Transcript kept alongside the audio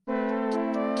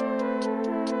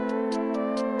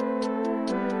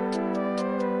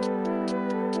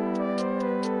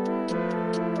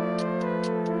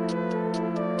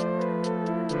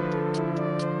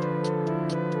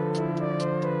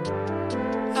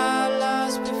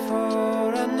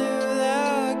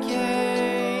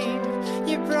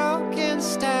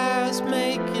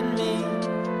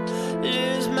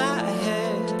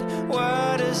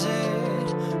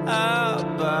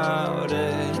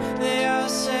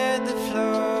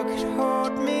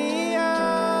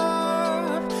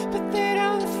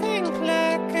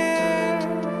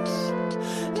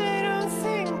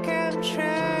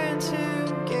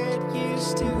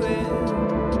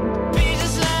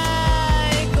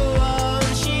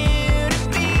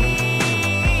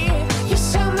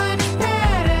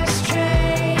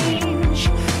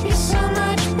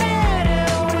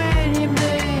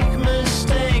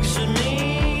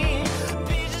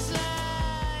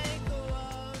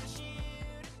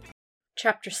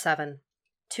Chapter 7.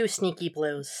 Two Sneaky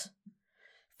Blues.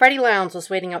 Freddie Lowndes was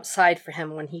waiting outside for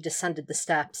him when he descended the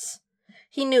steps.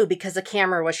 He knew because a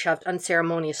camera was shoved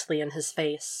unceremoniously in his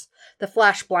face, the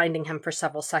flash blinding him for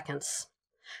several seconds.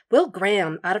 "Will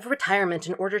Graham out of retirement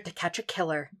in order to catch a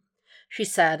killer," she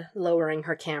said, lowering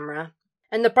her camera.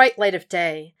 In the bright light of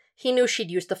day, he knew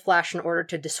she'd use the flash in order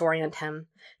to disorient him,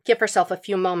 give herself a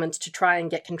few moments to try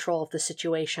and get control of the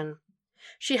situation.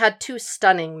 She had two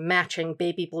stunning, matching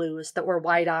baby blues that were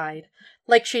wide-eyed,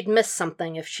 like she'd miss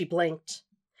something if she blinked.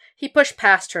 He pushed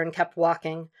past her and kept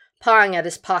walking, pawing at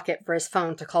his pocket for his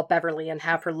phone to call Beverly and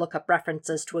have her look up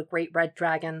references to a great red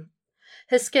dragon.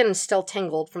 His skin still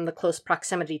tingled from the close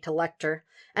proximity to Lecter,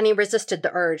 and he resisted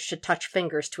the urge to touch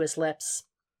fingers to his lips.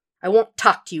 "I won't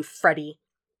talk to you, Freddie,"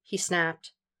 he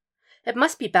snapped. "It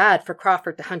must be bad for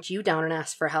Crawford to hunt you down and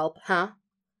ask for help, huh?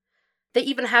 They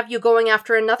even have you going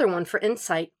after another one for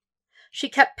insight." She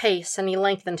kept pace, and he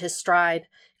lengthened his stride,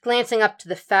 glancing up to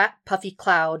the fat, puffy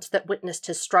clouds that witnessed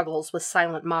his struggles with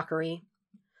silent mockery.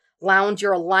 "Lowndes,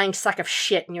 you're a lying sack of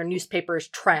shit, and your newspaper is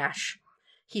trash,"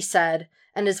 he said,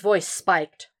 and his voice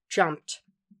spiked, jumped.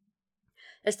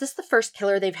 "Is this the first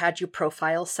killer they've had you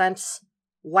profile since?"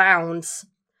 "Lowndes!"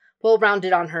 Will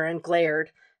rounded on her and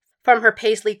glared, from her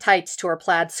paisley tights to her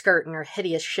plaid skirt and her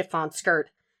hideous chiffon skirt.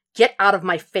 "Get out of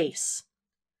my face."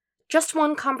 "Just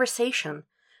one conversation,"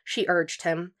 she urged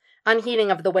him,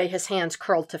 unheeding of the way his hands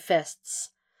curled to fists.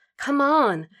 "Come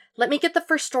on, let me get the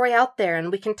first story out there and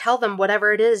we can tell them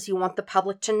whatever it is you want the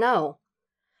public to know."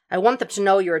 "I want them to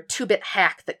know you're a two-bit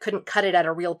hack that couldn't cut it at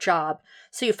a real job,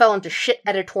 so you fell into shit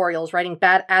editorials writing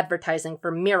bad advertising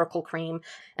for Miracle Cream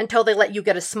until they let you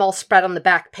get a small spread on the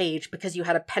back page because you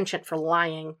had a penchant for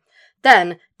lying.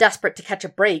 Then, desperate to catch a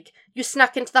break, you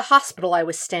snuck into the hospital I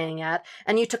was staying at,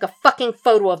 and you took a fucking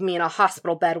photo of me in a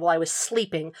hospital bed while I was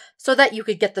sleeping, so that you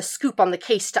could get the scoop on the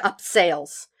case to up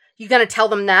sales. You gonna tell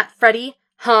them that, Freddie?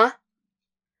 Huh?"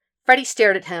 Freddie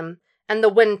stared at him, and the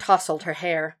wind tousled her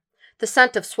hair, the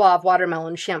scent of Suave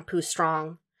watermelon shampoo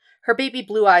strong. Her baby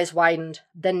blue eyes widened,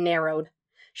 then narrowed.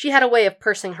 She had a way of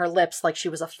pursing her lips like she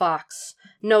was a fox,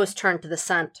 nose turned to the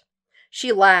scent.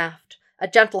 She laughed, a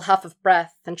gentle huff of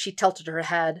breath, and she tilted her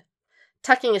head,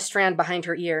 tucking a strand behind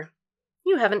her ear.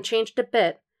 "You haven't changed a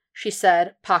bit," she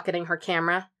said, pocketing her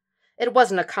camera. It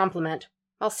wasn't a compliment.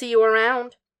 "I'll see you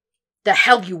around." "The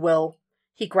hell you will,"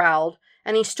 he growled,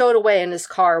 and he stowed away in his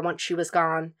car once she was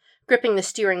gone, gripping the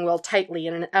steering wheel tightly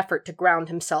in an effort to ground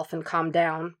himself and calm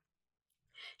down.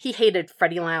 He hated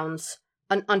Freddie Lowndes,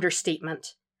 an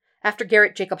understatement. After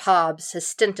Garrett Jacob Hobbs, his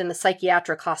stint in the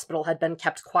psychiatric hospital had been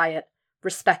kept quiet,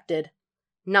 respected.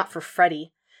 Not for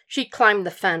Freddie. She climbed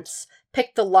the fence,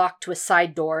 picked the lock to his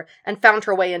side door, and found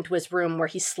her way into his room where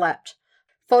he slept,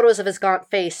 photos of his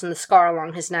gaunt face and the scar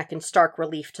along his neck in stark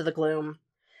relief to the gloom.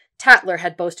 Tatler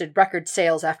had boasted record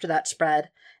sales after that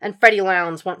spread, and Freddie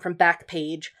Lowndes went from back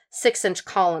page, 6-inch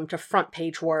column to front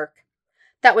page work.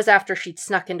 That was after she'd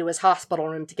snuck into his hospital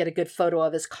room to get a good photo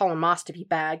of his colonoscopy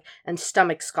bag and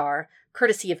stomach scar,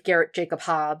 courtesy of Garrett Jacob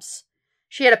Hobbs.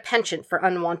 She had a penchant for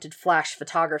unwanted flash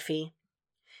photography.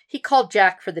 He called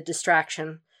Jack for the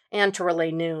distraction, and to relay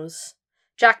news.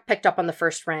 Jack picked up on the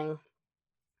first ring.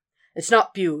 "It's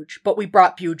not Buge, but we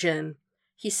brought Buge in,"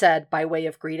 he said by way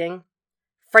of greeting.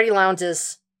 "Freddie Lowndes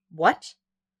is—" "What?"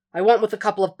 "I went with a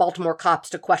couple of Baltimore cops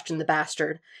to question the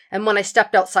bastard, and when I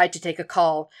stepped outside to take a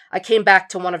call, I came back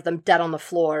to one of them dead on the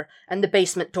floor, and the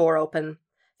basement door open.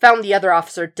 Found the other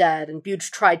officer dead, and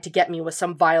Buge tried to get me with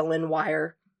some violin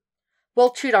wire."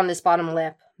 Will chewed on his bottom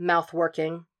lip, mouth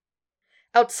working.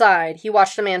 Outside, he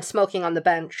watched a man smoking on the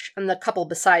bench, and the couple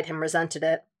beside him resented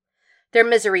it. Their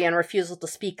misery and refusal to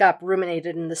speak up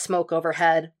ruminated in the smoke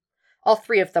overhead. All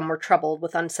three of them were troubled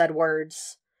with unsaid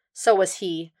words. So was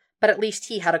he, but at least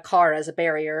he had a car as a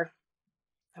barrier.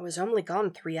 "I was only gone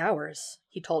 3 hours,"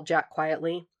 he told Jack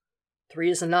quietly.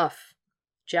 "3 is enough,"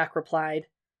 Jack replied.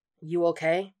 "You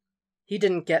okay?" "He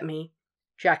didn't get me,"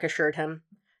 Jack assured him.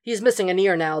 "He's missing an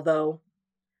ear now, though."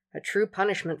 A true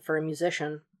punishment for a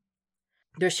musician.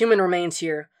 "There's human remains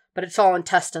here, but it's all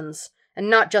intestines, and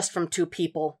not just from 2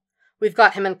 people. We've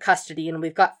got him in custody, and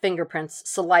we've got fingerprints,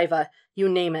 saliva, you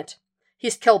name it.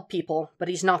 He's killed people, but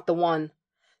he's not the one.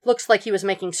 Looks like he was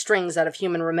making strings out of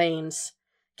human remains.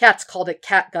 Cats called it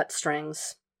catgut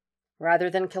strings." "Rather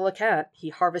than kill a cat, he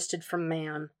harvested from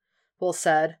man," Will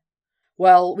said.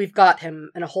 "Well, we've got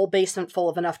him, and a whole basement full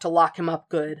of enough to lock him up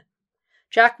good."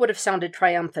 Jack would have sounded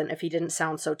triumphant if he didn't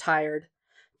sound so tired.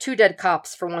 2 dead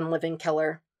cops for 1 living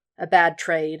killer. A bad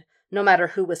trade, no matter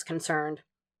who was concerned.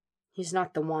 "He's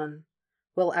not the one,"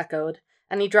 Will echoed,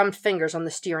 and he drummed fingers on the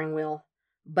steering wheel.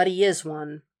 "But he is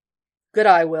one." "Good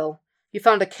eye, Will. You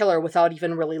found a killer without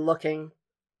even really looking."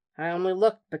 "I only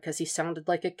looked because he sounded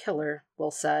like a killer,"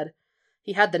 Will said.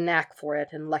 He had the knack for it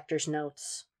in Lecter's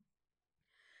notes.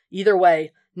 "Either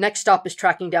way, next stop is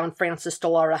tracking down Francis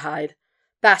Dolarahide.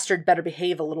 Bastard better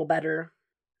behave a little better."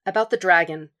 "About the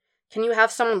dragon. Can you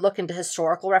have someone look into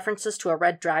historical references to a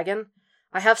red dragon?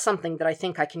 I have something that I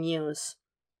think I can use."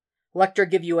 "Lecter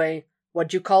give you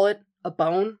what'd you call it? A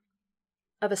bone?"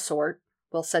 "Of a sort,"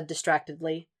 Will said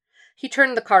distractedly. He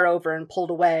turned the car over and pulled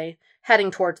away,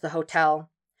 heading towards the hotel.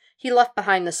 He left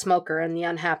behind the smoker and the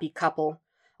unhappy couple,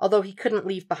 although he couldn't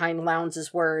leave behind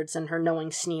Lowndes' words and her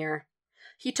knowing sneer.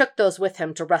 He took those with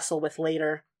him to wrestle with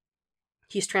later.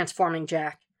 He's transforming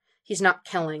Jack. He's not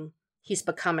killing. He's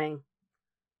becoming.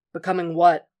 Becoming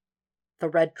what? The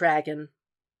Red Dragon.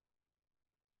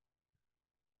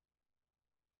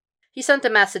 He sent a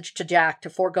message to Jack to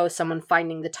forego someone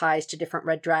finding the ties to different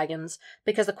red dragons,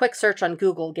 because a quick search on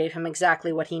Google gave him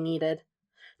exactly what he needed.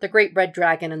 The Great Red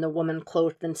Dragon and the Woman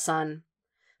Clothed in Sun.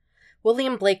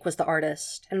 William Blake was the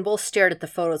artist, and Will stared at the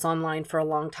photos online for a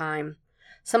long time,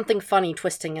 something funny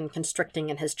twisting and constricting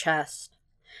in his chest.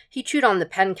 He chewed on the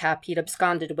pen cap he'd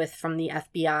absconded with from the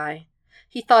FBI.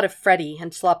 He thought of Freddie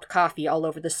and slopped coffee all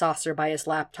over the saucer by his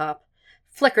laptop,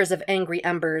 flickers of angry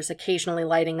embers occasionally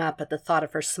lighting up at the thought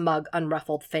of her smug,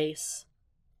 unruffled face.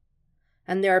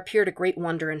 "And there appeared a great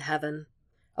wonder in heaven,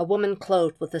 a woman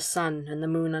clothed with the sun and the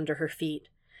moon under her feet,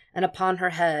 and upon her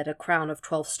head a crown of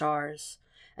 12 stars.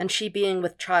 And she being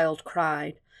with child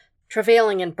cried,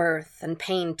 travailing in birth, and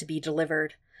pained to be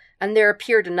delivered. And there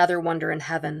appeared another wonder in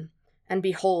heaven, and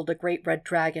behold a great red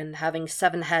dragon, having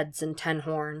 7 heads and 10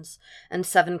 horns, and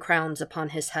 7 crowns upon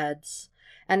his heads.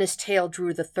 And his tail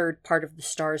drew the 3rd part of the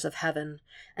stars of heaven,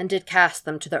 and did cast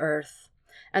them to the earth.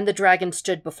 And the dragon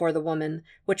stood before the woman,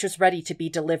 which was ready to be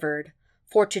delivered,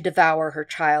 for to devour her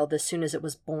child as soon as it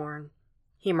was born."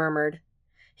 He murmured.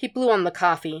 He blew on the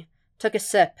coffee, took a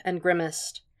sip, and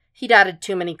grimaced. He'd added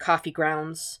too many coffee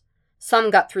grounds. Some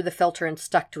got through the filter and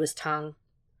stuck to his tongue.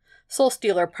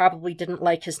 Soulstealer probably didn't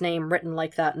like his name written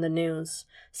like that in the news,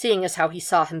 seeing as how he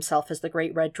saw himself as the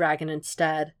Great Red Dragon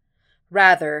instead.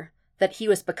 Rather, that he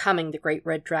was becoming the Great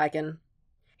Red Dragon.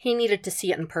 He needed to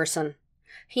see it in person.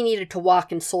 He needed to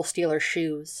walk in Soulstealer's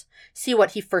shoes, see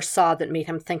what he first saw that made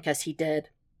him think as he did.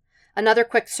 Another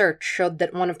quick search showed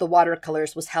that one of the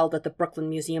watercolors was held at the Brooklyn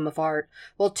Museum of Art,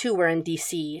 while 2 were in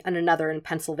D.C. and another in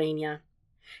Pennsylvania.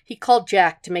 He called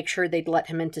Jack to make sure they'd let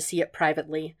him in to see it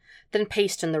privately, then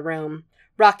paced in the room,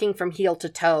 rocking from heel to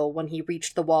toe when he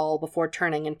reached the wall before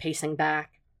turning and pacing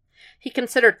back. He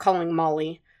considered calling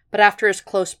Molly, but after his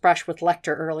close brush with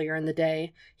Lecter earlier in the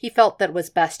day, he felt that it was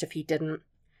best if he didn't.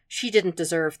 She didn't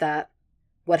deserve that.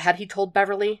 What had he told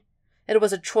Beverly? It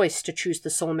was a choice to choose the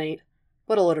soulmate.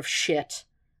 What a load of shit.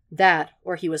 That,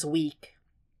 or he was weak.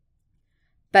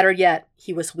 Better yet,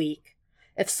 he was weak.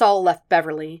 If Saul left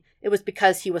Beverly, it was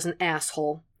because he was an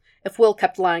asshole. If Will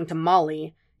kept lying to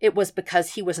Molly, it was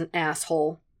because he was an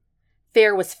asshole.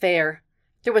 Fair was fair.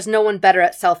 There was no one better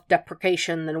at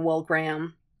self-deprecation than Will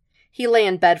Graham. He lay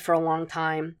in bed for a long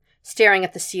time, staring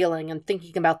at the ceiling and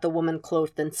thinking about the woman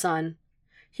clothed in sun.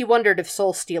 He wondered if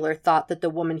Soulstealer thought that the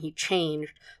woman he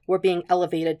changed were being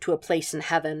elevated to a place in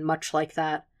heaven much like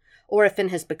that, or if in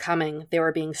his becoming they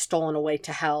were being stolen away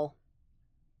to hell.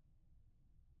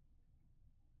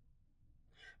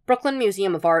 Brooklyn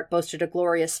Museum of Art boasted a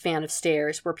glorious span of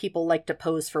stairs where people liked to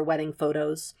pose for wedding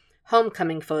photos,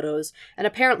 homecoming photos, and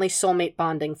apparently soulmate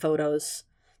bonding photos.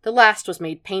 The last was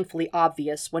made painfully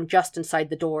obvious when just inside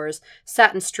the doors,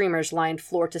 satin streamers lined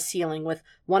floor to ceiling with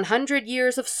 100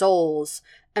 Years of Souls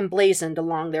emblazoned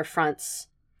along their fronts.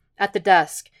 At the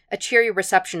desk, a cheery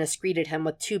receptionist greeted him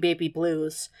with 2 baby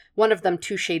blues, one of them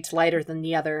 2 shades lighter than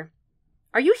the other.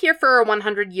 "Are you here for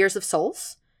 100 Years of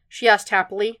Souls?" she asked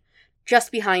happily.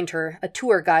 Just behind her, a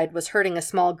tour guide was herding a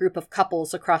small group of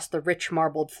couples across the rich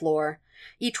marbled floor,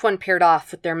 each one paired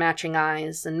off with their matching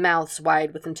eyes and mouths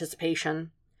wide with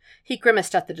anticipation. He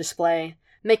grimaced at the display,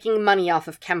 making money off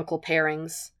of chemical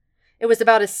pairings. It was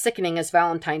about as sickening as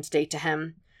Valentine's Day to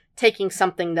him, taking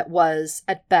something that was,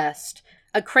 at best,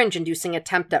 a cringe-inducing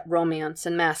attempt at romance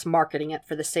and mass marketing it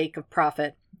for the sake of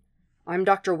profit. "I'm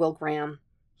Dr. Will Graham,"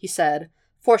 he said,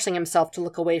 forcing himself to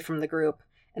look away from the group,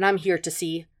 "and I'm here to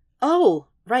see—" "Oh,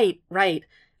 right.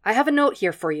 I have a note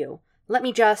here for you. Let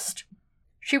me just—"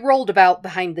 She rolled about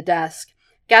behind the desk,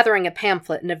 gathering a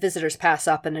pamphlet and a visitor's pass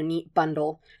up in a neat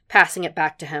bundle, passing it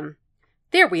back to him.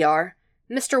 "There we are.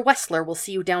 Mr. Wessler will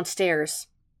see you downstairs."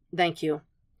 "Thank you."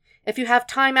 "If you have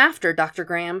time after, Dr.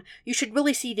 Graham, you should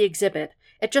really see the exhibit.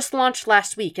 It just launched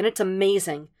last week, and it's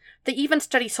amazing. They even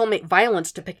study soulmate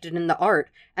violence depicted in the art,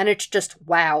 and it's just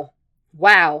wow.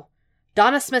 Wow.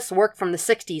 Donna Smith's work from the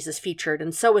 60s is featured,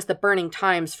 and so is the Burning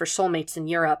Times for soulmates in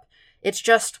Europe. It's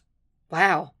just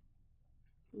wow."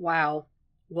 "Wow,"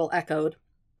 Will echoed.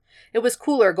 It was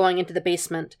cooler going into the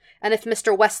basement, and if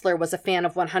Mr. Wessler was a fan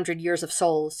of 100 Years of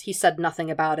Souls, he said nothing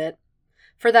about it.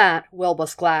 For that, Will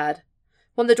was glad.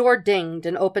 When the door dinged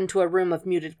and opened to a room of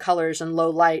muted colors and low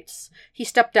lights, he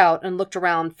stepped out and looked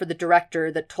around for the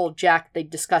director that told Jack they'd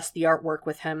discuss the artwork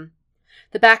with him.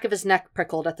 The back of his neck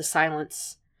prickled at the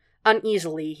silence.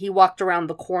 Uneasily, he walked around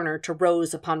the corner to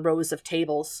rows upon rows of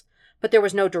tables, but there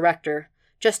was no director,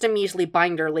 just a measly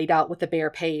binder laid out with a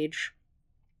bare page.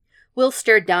 Will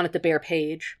stared down at the bare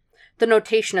page, the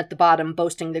notation at the bottom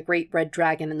boasting the great red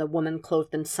dragon and the woman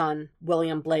clothed in sun,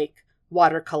 William Blake,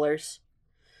 watercolors.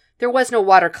 There was no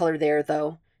watercolor there,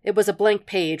 though. It was a blank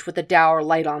page with a dour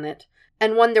light on it,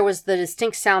 and when there was the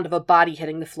distinct sound of a body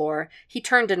hitting the floor, he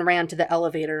turned and ran to the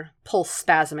elevator, pulse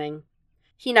spasming.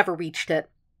 He never reached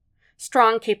it.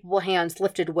 Strong, capable hands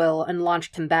lifted Will and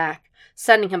launched him back,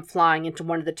 sending him flying into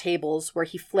one of the tables where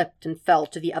he flipped and fell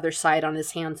to the other side on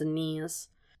his hands and knees.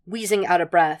 Wheezing out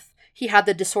of breath, he had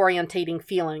the disorientating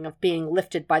feeling of being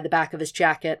lifted by the back of his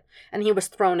jacket, and he was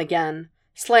thrown again,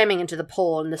 slamming into the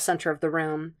pole in the center of the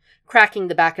room, cracking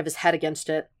the back of his head against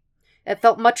it. It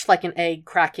felt much like an egg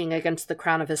cracking against the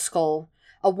crown of his skull.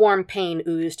 A warm pain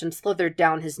oozed and slithered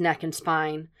down his neck and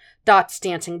spine, dots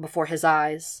dancing before his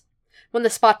eyes. When the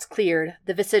spots cleared,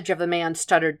 the visage of a man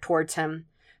stuttered towards him,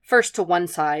 first to one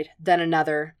side, then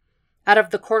another. Out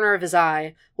of the corner of his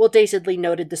eye, Will dazedly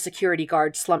noted the security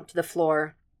guard slumped to the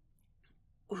floor.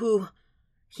 "Who?"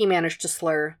 he managed to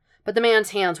slur, but the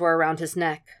man's hands were around his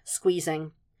neck,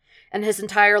 squeezing. In his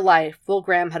entire life, Will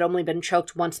Graham had only been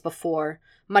choked once before,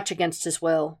 much against his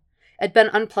will. It had been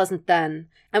unpleasant then,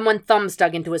 and when thumbs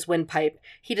dug into his windpipe,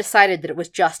 he decided that it was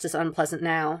just as unpleasant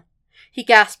now. He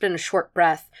gasped in a short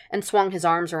breath and swung his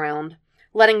arms around,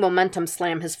 letting momentum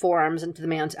slam his forearms into the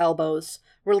man's elbows,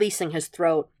 releasing his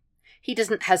throat. He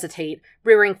didn't hesitate,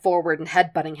 rearing forward and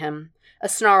headbutting him, a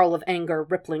snarl of anger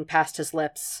rippling past his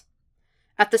lips.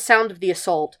 At the sound of the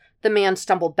assault, the man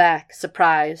stumbled back,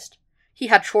 surprised. He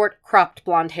had short, cropped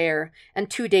blonde hair, and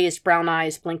 2 dazed brown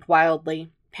eyes blinked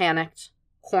wildly, panicked,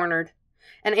 cornered,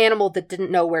 an animal that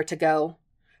didn't know where to go.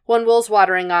 When Will's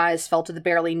watering eyes fell to the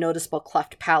barely noticeable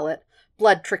cleft palate,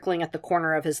 blood trickling at the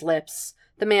corner of his lips,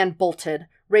 the man bolted,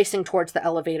 racing towards the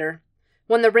elevator.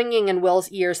 When the ringing in Will's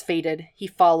ears faded, he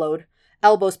followed,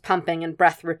 elbows pumping and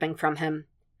breath ripping from him.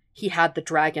 He had the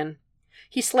dragon.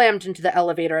 He slammed into the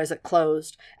elevator as it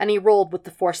closed, and he rolled with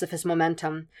the force of his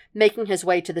momentum, making his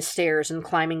way to the stairs and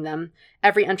climbing them,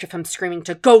 every inch of him screaming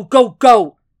to go, go,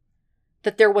 go!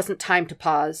 That there wasn't time to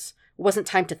pause, wasn't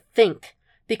time to think,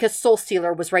 because Soul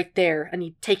Stealer was right there, and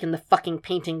he'd taken the fucking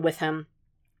painting with him.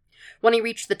 When he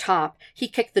reached the top, he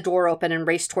kicked the door open and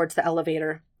raced towards the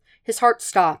elevator. His heart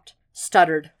stopped,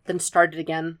 stuttered, then started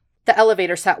again. The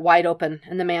elevator sat wide open,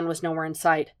 and the man was nowhere in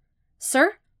sight.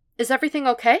 "Sir? Is everything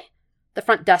okay?" The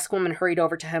front desk woman hurried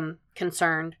over to him,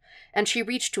 concerned, and she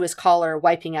reached to his collar,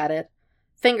 wiping at it.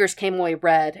 Fingers came away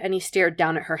red, and he stared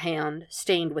down at her hand,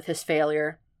 stained with his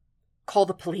failure. "Call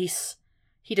the police,"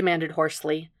 he demanded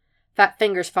hoarsely, fat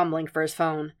fingers fumbling for his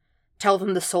phone. "Tell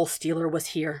them the Soul Stealer was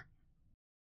here."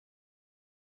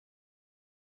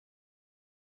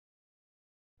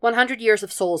 100 Years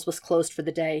of Souls was closed for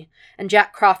the day, and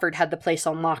Jack Crawford had the place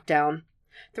on lockdown.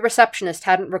 The receptionist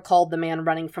hadn't recalled the man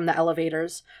running from the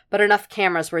elevators, but enough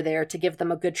cameras were there to give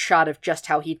them a good shot of just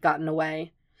how he'd gotten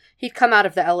away. He'd come out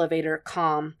of the elevator,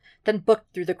 calm, then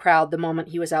booked through the crowd the moment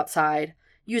he was outside,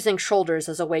 using shoulders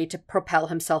as a way to propel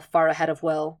himself far ahead of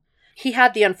Will. He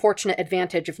had the unfortunate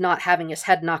advantage of not having his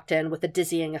head knocked in with a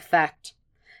dizzying effect.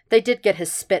 They did get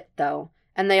his spit, though,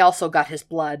 and they also got his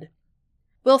blood.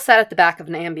 Will sat at the back of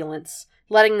an ambulance,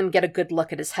 letting them get a good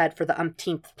look at his head for the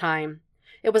umpteenth time.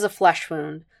 It was a flesh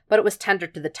wound, but it was tender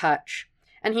to the touch,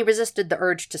 and he resisted the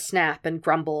urge to snap and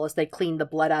grumble as they cleaned the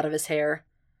blood out of his hair.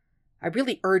 "I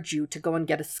really urge you to go and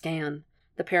get a scan,"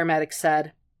 the paramedic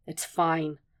said. "It's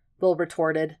fine," Will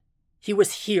retorted. "He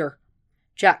was here,"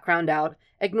 Jack ground out,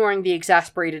 ignoring the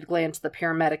exasperated glance the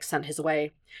paramedic sent his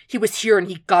way. "He was here and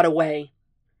he got away."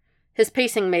 His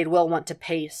pacing made Will want to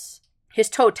pace. His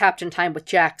toe tapped in time with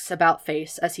Jack's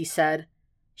about-face as he said,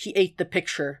 "He ate the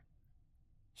picture."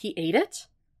 "He ate it?"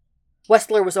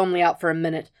 "Wessler was only out for a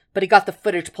minute, but he got the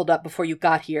footage pulled up before you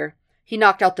got here. He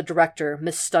knocked out the director,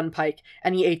 Miss Stunpike,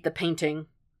 and he ate the painting."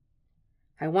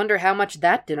 "I wonder how much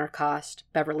that dinner cost,"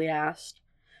 Beverly asked.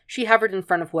 She hovered in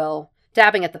front of Will,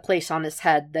 dabbing at the place on his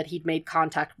head that he'd made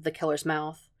contact with the killer's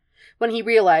mouth. When he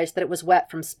realized that it was wet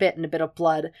from spit and a bit of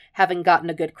blood, having gotten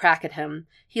a good crack at him,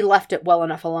 he left it well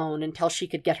enough alone until she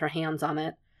could get her hands on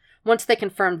it. Once they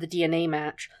confirmed the DNA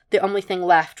match, the only thing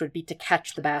left would be to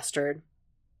catch the bastard.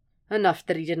 "Enough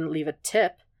that he didn't leave a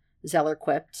tip," Zeller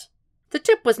quipped. "The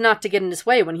tip was not to get in his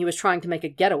way when he was trying to make a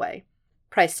getaway,"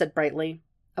 Price said brightly.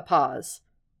 A pause.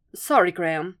 "Sorry,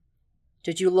 Graham."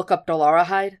 "Did you look up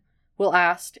Dollarhide?" Will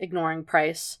asked, ignoring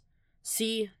Price.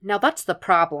 "See, now that's the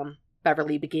problem,"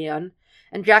 Beverly began,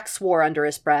 and Jack swore under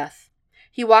his breath.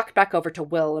 He walked back over to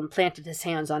Will and planted his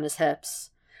hands on his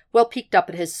hips. Will peeked up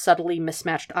at his subtly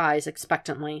mismatched eyes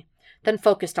expectantly, then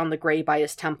focused on the gray by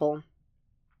his temple.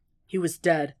 "He was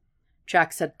dead,"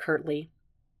 Jack said curtly.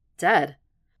 "Dead?"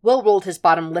 Will rolled his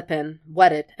bottom lip in,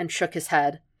 wet it, and shook his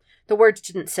head. The words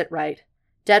didn't sit right.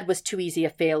 Dead was too easy a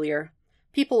failure.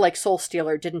 People like Soul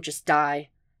Stealer didn't just die.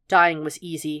 Dying was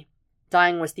easy.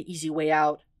 Dying was the easy way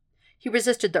out. He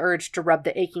resisted the urge to rub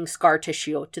the aching scar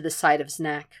tissue to the side of his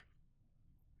neck.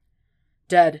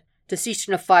 "Dead. Deceased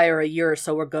in a fire a year or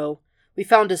so ago. We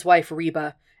found his wife,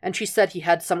 Reba, and she said he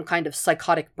had some kind of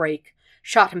psychotic break,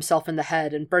 shot himself in the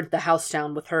head, and burnt the house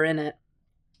down with her in it."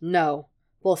 "No,"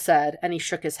 Will said, and he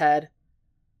shook his head.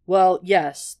 "Well,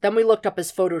 yes. Then we looked up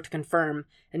his photo to confirm,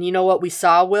 and you know what we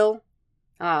saw, Will?"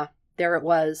 Ah, there it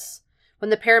was. When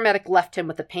the paramedic left him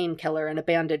with a painkiller and a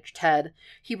bandaged head,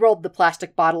 he rolled the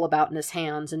plastic bottle about in his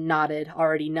hands and nodded,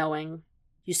 already knowing.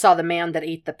 "You saw the man that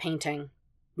ate the painting."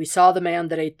 "We saw the man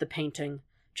that ate the painting,"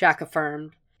 Jack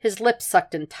affirmed. His lips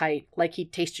sucked in tight, like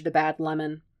he'd tasted a bad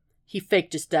lemon. "He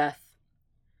faked his death."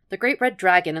 "The Great Red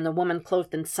Dragon and the woman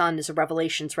clothed in sun is a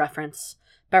Revelations reference,"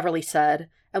 Beverly said,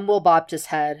 and Will bobbed his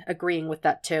head, agreeing with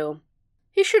that too.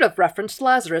 "He should have referenced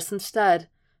Lazarus instead,"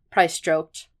 Price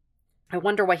joked. "I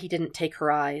wonder why he didn't take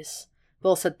her eyes,"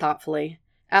 Will said thoughtfully.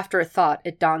 After a thought,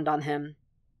 it dawned on him.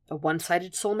 "A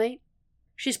one-sided soulmate?"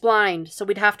 "She's blind, so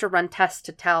we'd have to run tests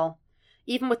to tell.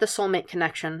 Even with the soulmate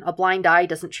connection, a blind eye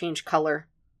doesn't change color.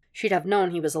 She'd have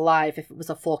known he was alive if it was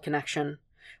a full connection.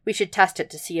 We should test it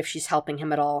to see if she's helping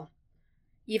him at all."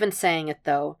 Even saying it,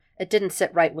 though, it didn't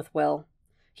sit right with Will.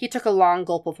 He took a long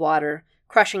gulp of water,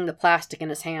 crushing the plastic in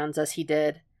his hands as he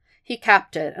did. He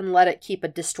capped it and let it keep a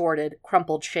distorted,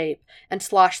 crumpled shape, and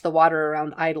sloshed the water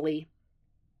around idly.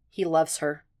 "He loves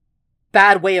her."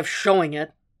 "Bad way of showing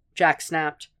it," Jack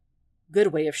snapped. "Good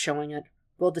way of showing it,"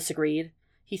 Will disagreed.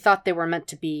 He thought they were meant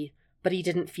to be, but he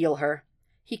didn't feel her.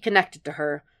 He connected to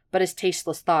her, but his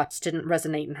tasteless thoughts didn't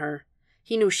resonate in her.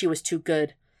 He knew she was too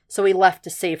good, so he left to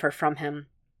save her from him.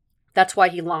 That's why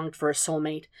he longed for a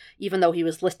soulmate, even though he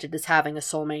was listed as having a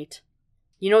soulmate.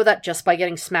 "You know that just by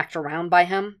getting smacked around by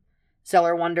him?"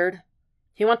 Zeller wondered.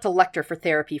 He went to Lecter for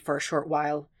therapy for a short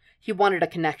while. He wanted a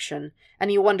connection, and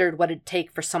he wondered what it'd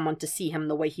take for someone to see him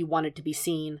the way he wanted to be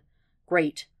seen.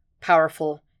 Great,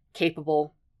 powerful,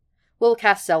 capable. Will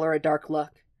cast Zeller a dark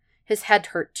look. His head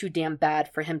hurt too damn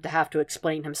bad for him to have to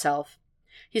explain himself.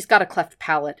 He's got a cleft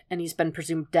palate, and he's been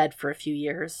presumed dead for a few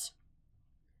years.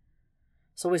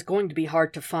 "So he's going to be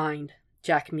hard to find,"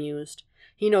 Jack mused.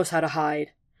 "He knows how to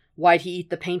hide. Why'd he eat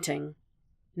the painting?"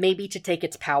 "Maybe to take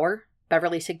its power,"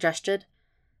 Beverly suggested.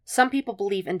 "Some people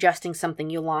believe ingesting something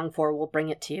you long for will bring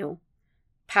it to you.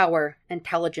 Power,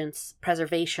 intelligence,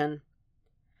 preservation."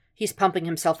 "He's pumping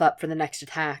himself up for the next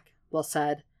attack," Will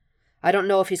said. "I don't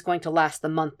know if he's going to last the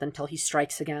month until he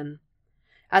strikes again.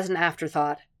 As an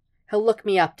afterthought, he'll look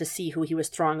me up to see who he was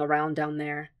throwing around down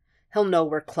there. He'll know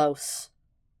we're close."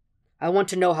 "I want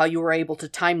to know how you were able to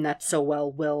time that so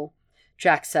well, Will,"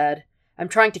 Jack said. "I'm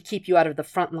trying to keep you out of the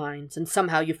front lines, and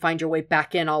somehow you find your way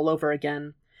back in all over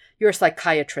again. You're a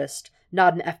psychiatrist,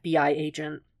 not an FBI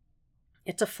agent."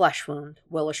 "It's a flesh wound,"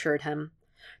 Will assured him.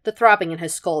 The throbbing in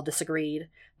his skull disagreed,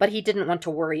 but he didn't want to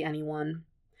worry anyone.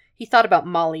 He thought about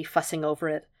Molly fussing over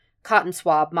it, Cotton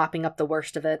Swab mopping up the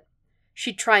worst of it.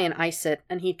 She'd try and ice it,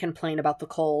 and he'd complain about the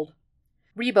cold.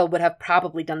 Reba would have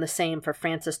probably done the same for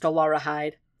Frances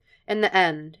Dollarhide. In the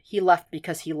end, he left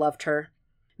because he loved her.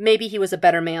 Maybe he was a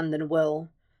better man than Will.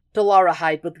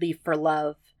 Dollarhide would leave for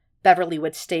love. Beverly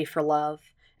would stay for love.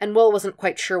 And Will wasn't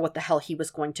quite sure what the hell he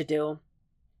was going to do.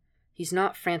 He's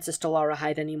not Frances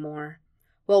Dollarhide anymore,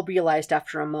 Will realized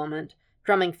after a moment,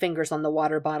 drumming fingers on the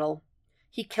water bottle.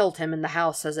 He killed him in the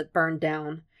house as it burned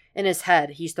down. In his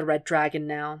head, he's the Red Dragon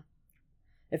now.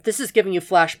 If this is giving you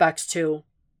flashbacks too,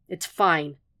 it's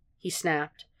fine, he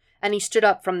snapped, and he stood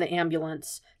up from the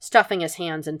ambulance, stuffing his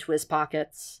hands into his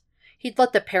pockets. He'd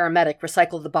let the paramedic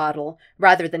recycle the bottle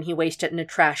rather than he waste it in a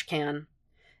trash can.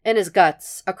 In his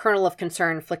guts, a kernel of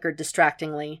concern flickered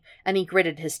distractingly, and he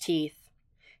gritted his teeth.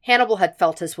 Hannibal had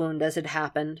felt his wound as it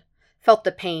happened, felt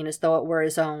the pain as though it were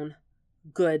his own.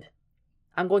 Good.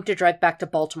 I'm going to drive back to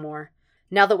Baltimore.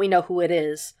 Now that we know who it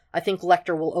is, I think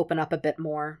Lecter will open up a bit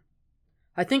more.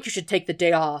 I think you should take the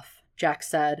day off, Jack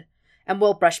said, and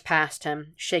Will brushed past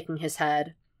him, shaking his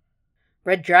head.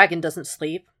 Red Dragon doesn't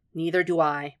sleep. Neither do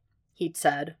I, he'd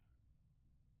said.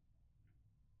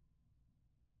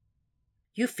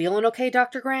 You feeling okay,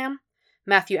 Dr. Graham?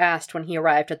 Matthew asked when he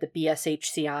arrived at the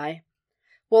BSHCI.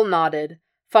 Will nodded,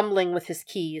 fumbling with his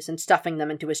keys and stuffing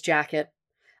them into his jacket.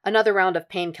 Another round of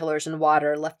painkillers and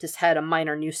water left his head a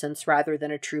minor nuisance rather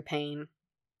than a true pain.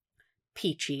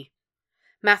 Peachy.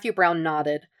 Matthew Brown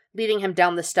nodded, leading him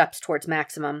down the steps towards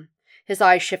Maximum, his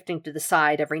eyes shifting to the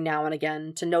side every now and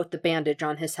again to note the bandage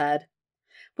on his head.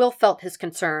 Will felt his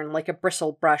concern like a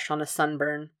bristle brush on a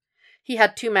sunburn. He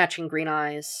had 2 matching green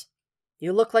eyes.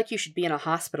 You look like you should be in a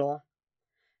hospital.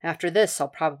 After this, I'll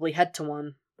probably head to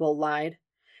one, Will lied.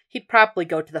 He'd probably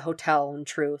go to the hotel, in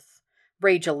truth.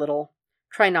 Rage a little.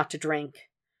 Try not to drink.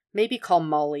 Maybe call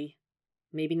Molly.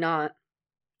 Maybe not.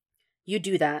 You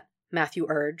do that, Matthew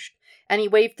urged, and he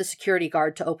waved the security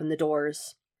guard to open the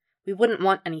doors. We wouldn't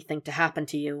want anything to happen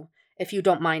to you, if you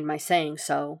don't mind my saying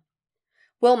so.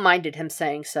 Will minded him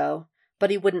saying so,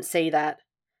 but he wouldn't say that.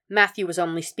 Matthew was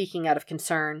only speaking out of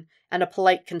concern, and a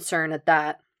polite concern at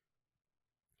that.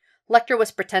 Lecter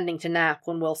was pretending to nap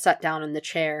when Will sat down in the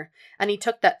chair, and he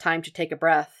took that time to take a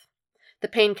breath. The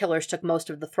painkillers took most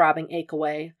of the throbbing ache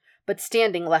away, but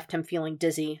standing left him feeling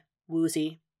dizzy,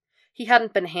 woozy. He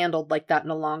hadn't been handled like that in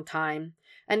a long time,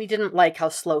 and he didn't like how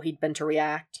slow he'd been to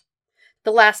react.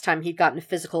 The last time he'd gotten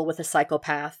physical with a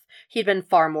psychopath, he'd been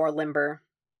far more limber.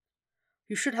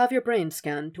 You should have your brain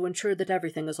scanned to ensure that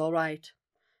everything is all right,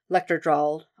 Lecter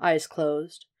drawled, eyes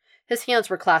closed. His hands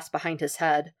were clasped behind his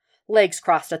head, legs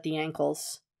crossed at the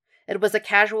ankles. It was a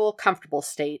casual, comfortable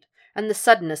state, and the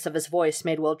suddenness of his voice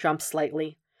made Will jump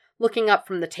slightly, looking up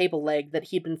from the table leg that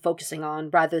he'd been focusing on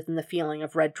rather than the feeling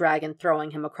of Red Dragon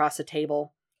throwing him across a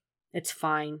table. It's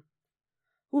fine.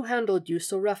 Who handled you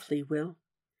so roughly, Will?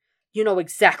 You know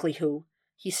exactly who,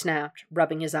 he snapped,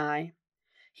 rubbing his eye.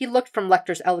 He looked from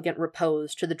Lecter's elegant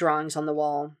repose to the drawings on the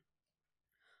wall.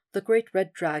 The great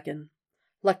Red Dragon,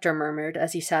 Lecter murmured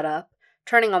as he sat up,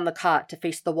 turning on the cot to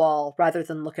face the wall rather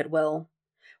than look at Will.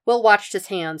 Will watched his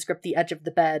hands grip the edge of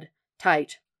the bed,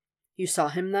 tight. You saw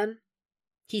him, then?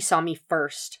 He saw me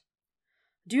first.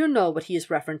 Do you know what he is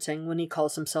referencing when he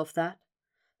calls himself that?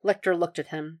 Lecter looked at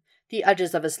him, the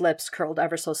edges of his lips curled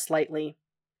ever so slightly.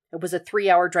 It was a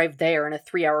 3-hour drive there and a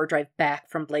 3-hour drive back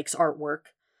from Blake's artwork,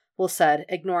 Will said,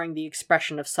 ignoring the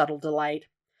expression of subtle delight.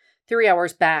 3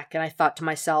 hours back, and I thought to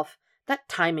myself, that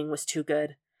timing was too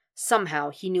good. Somehow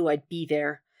he knew I'd be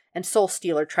there, and Soul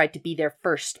Stealer tried to be there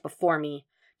first, before me,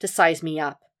 to size me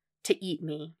up, to eat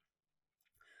me.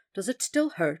 Does it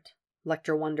still hurt?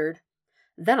 Lecter wondered.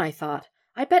 Then I thought,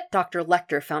 I bet Dr.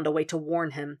 Lecter found a way to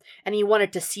warn him, and he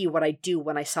wanted to see what I'd do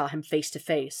when I saw him face to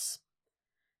face.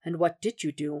 And what did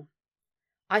you do?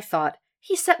 I thought,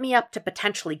 he set me up to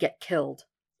potentially get killed.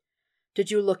 Did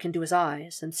you look into his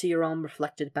eyes and see your own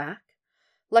reflected back?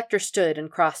 Lecter stood and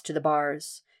crossed to the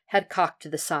bars, head cocked to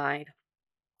the side.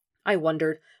 I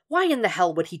wondered, why in the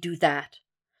hell would he do that?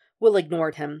 Will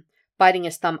ignored him, biting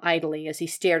his thumb idly as he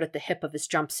stared at the hip of his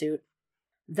jumpsuit.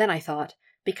 Then I thought,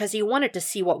 because he wanted to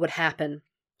see what would happen.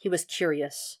 He was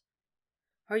curious.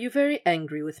 Are you very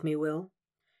angry with me, Will?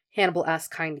 Hannibal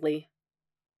asked kindly.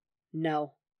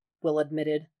 No, Will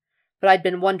admitted, but I'd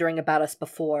been wondering about us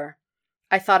before.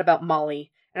 I thought about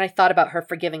Molly, and I thought about her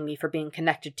forgiving me for being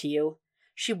connected to you.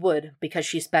 She would, because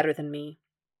she's better than me.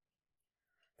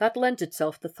 That lends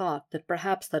itself to thought that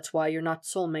perhaps that's why you're not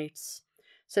soulmates,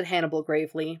 said Hannibal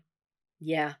gravely.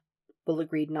 Yeah, Will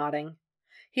agreed, nodding.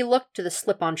 He looked to the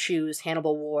slip-on shoes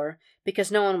Hannibal wore,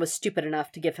 because no one was stupid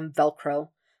enough to give him Velcro,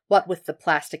 what with the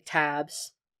plastic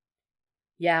tabs.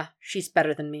 Yeah, she's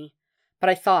better than me. But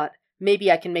I thought,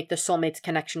 maybe I can make the soulmates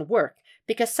connection work,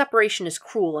 Because separation is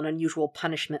cruel and unusual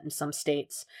punishment in some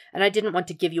states, and I didn't want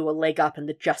to give you a leg up in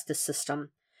the justice system.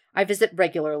 I visit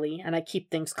regularly, and I keep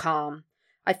things calm.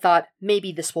 I thought,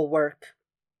 maybe this will work.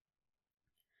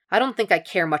 I don't think I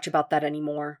care much about that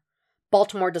anymore.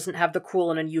 Baltimore doesn't have the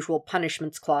cruel and unusual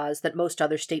punishments clause that most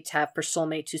other states have for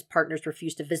soulmates whose partners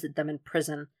refuse to visit them in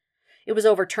prison. It was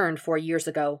overturned 4 years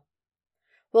ago.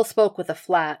 Will spoke with a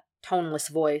flat, toneless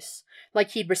voice,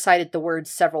 like he'd recited the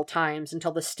words several times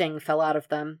until the sting fell out of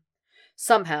them.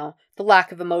 Somehow, the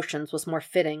lack of emotions was more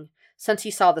fitting, since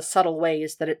he saw the subtle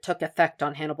ways that it took effect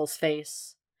on Hannibal's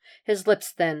face. His lips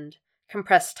thinned,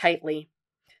 compressed tightly.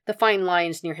 The fine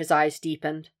lines near his eyes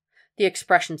deepened, the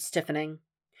expression stiffening.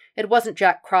 It wasn't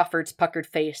Jack Crawford's puckered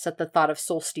face at the thought of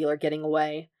Soul Stealer getting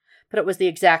away, but it was the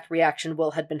exact reaction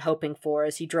Will had been hoping for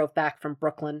as he drove back from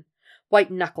Brooklyn,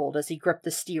 white-knuckled as he gripped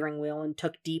the steering wheel and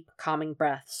took deep, calming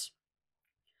breaths.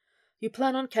 "You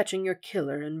plan on catching your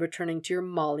killer and returning to your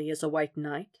Molly as a white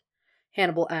knight?"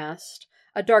 Hannibal asked,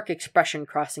 a dark expression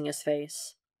crossing his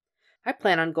face. "I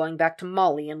plan on going back to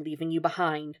Molly and leaving you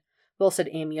behind," Will said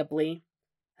amiably.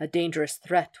 "A dangerous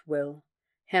threat, Will,"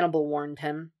 Hannibal warned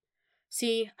him.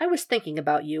 "See, I was thinking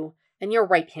about you, and you're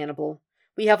right, Hannibal.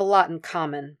 We have a lot in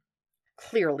common."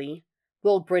 "Clearly."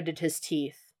 Will gritted his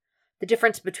teeth. "The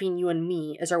difference between you and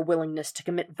me is our willingness to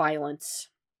commit violence."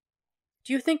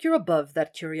 "Do you think you're above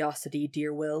that curiosity,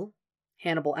 dear Will?"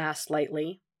 Hannibal asked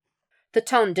lightly. The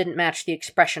tone didn't match the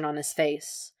expression on his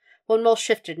face. When Will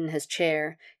shifted in his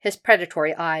chair, his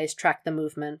predatory eyes tracked the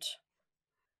movement.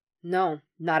 "No,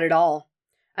 not at all.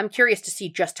 I'm curious to see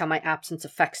just how my absence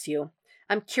affects you.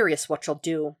 I'm curious what you'll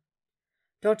do."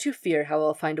 "Don't you fear how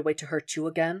I'll find a way to hurt you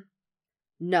again?"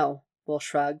 "No," Will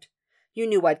shrugged. "You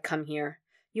knew I'd come here.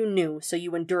 You knew, so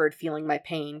you endured feeling my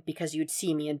pain, because you'd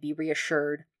see me and be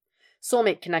reassured.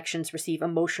 Soulmate connections receive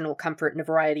emotional comfort in a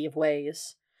variety of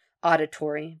ways.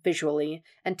 Auditory, visually,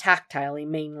 and tactilely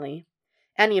mainly.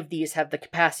 Any of these have the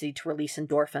capacity to release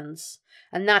endorphins,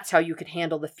 and that's how you could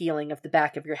handle the feeling of the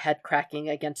back of your head cracking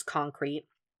against concrete.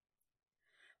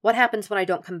 What happens when I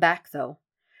don't come back, though?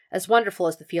 As wonderful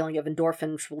as the feeling of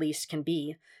endorphins released can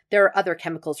be, there are other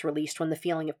chemicals released when the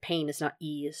feeling of pain is not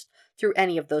eased, through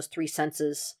any of those 3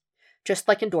 senses. Just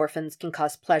like endorphins can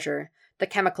cause pleasure, the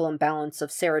chemical imbalance of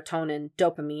serotonin,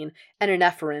 dopamine, and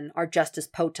epinephrine are just as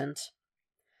potent."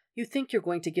 "You think you're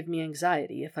going to give me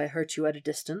anxiety if I hurt you at a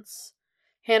distance?"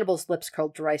 Hannibal's lips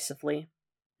curled derisively.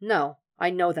 "No, I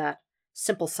know that.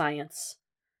 Simple science."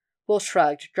 Will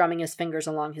shrugged, drumming his fingers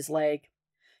along his leg.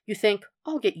 "You think,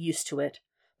 I'll get used to it.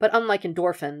 But unlike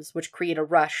endorphins, which create a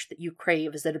rush that you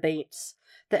crave as it abates,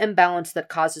 the imbalance that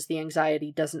causes the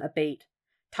anxiety doesn't abate.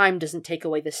 Time doesn't take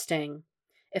away the sting.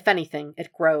 If anything,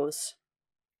 it grows."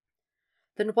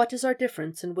 "Then what is our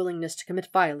difference in willingness to commit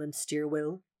violence, dear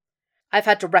Will?" "I've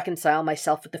had to reconcile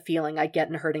myself with the feeling I get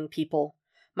in hurting people.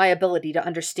 My ability to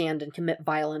understand and commit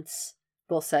violence,"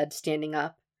 Will said, standing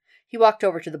up. He walked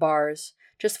over to the bars,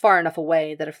 just far enough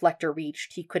away that if Lecter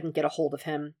reached, he couldn't get a hold of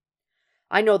him.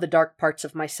 "I know the dark parts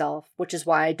of myself, which is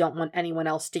why I don't want anyone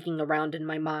else sticking around in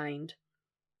my mind."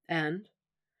 "And?"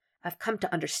 "I've come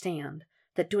to understand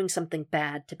that doing something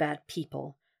bad to bad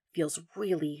people feels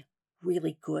really,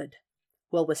 really good,"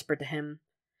 Will whispered to him.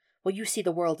 "Well, you see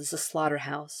the world as a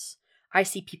slaughterhouse. I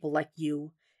see people like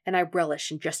you, and I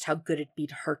relish in just how good it'd be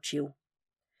to hurt you."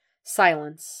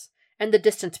 Silence, and the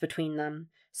distance between them,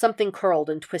 something curled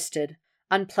and twisted,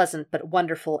 unpleasant but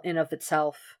wonderful in of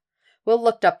itself. Will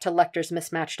looked up to Lecter's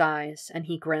mismatched eyes, and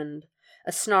he grinned,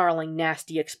 a snarling,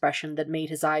 nasty expression that made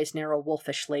his eyes narrow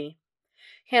wolfishly.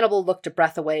 Hannibal looked a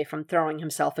breath away from throwing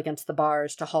himself against the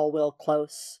bars to haul Will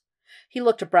close. He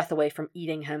looked a breath away from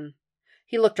eating him.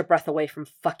 He looked a breath away from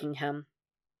fucking him.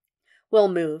 Will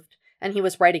moved, and he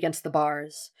was right against the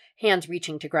bars, hands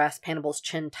reaching to grasp Hannibal's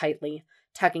chin tightly,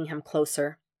 tugging him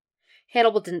closer.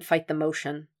 Hannibal didn't fight the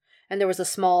motion, and there was a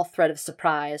small thread of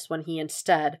surprise when he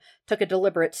instead took a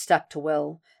deliberate step to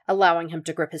Will, allowing him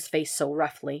to grip his face so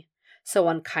roughly, so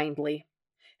unkindly.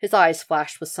 His eyes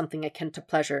flashed with something akin to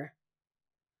pleasure.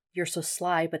 "You're so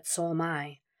sly, but so am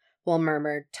I," Will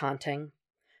murmured, taunting.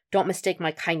 "Don't mistake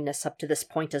my kindness up to this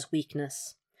point as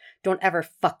weakness. Don't ever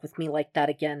fuck with me like that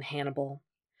again, Hannibal."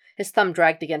 His thumb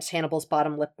dragged against Hannibal's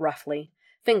bottom lip roughly,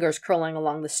 fingers curling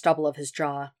along the stubble of his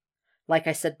jaw. "Like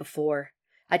I said before,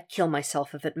 I'd kill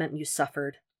myself if it meant you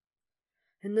suffered."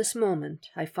 "In this moment,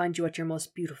 I find you at your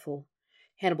most beautiful,"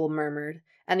 Hannibal murmured,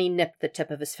 and he nipped the tip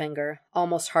of his finger,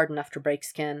 almost hard enough to break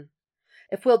skin.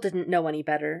 If Will didn't know any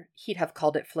better, he'd have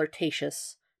called it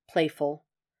flirtatious, playful.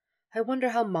 "I wonder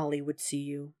how Molly would see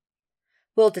you."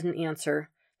 Will didn't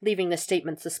answer, leaving the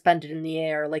statement suspended in the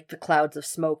air like the clouds of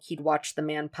smoke he'd watched the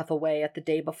man puff away at the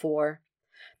day before.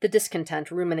 the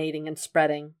discontent ruminating and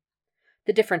spreading.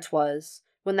 The difference was,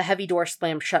 when the heavy door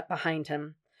slammed shut behind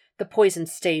him, the poison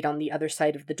stayed on the other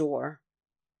side of the door.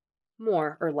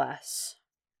 More or less.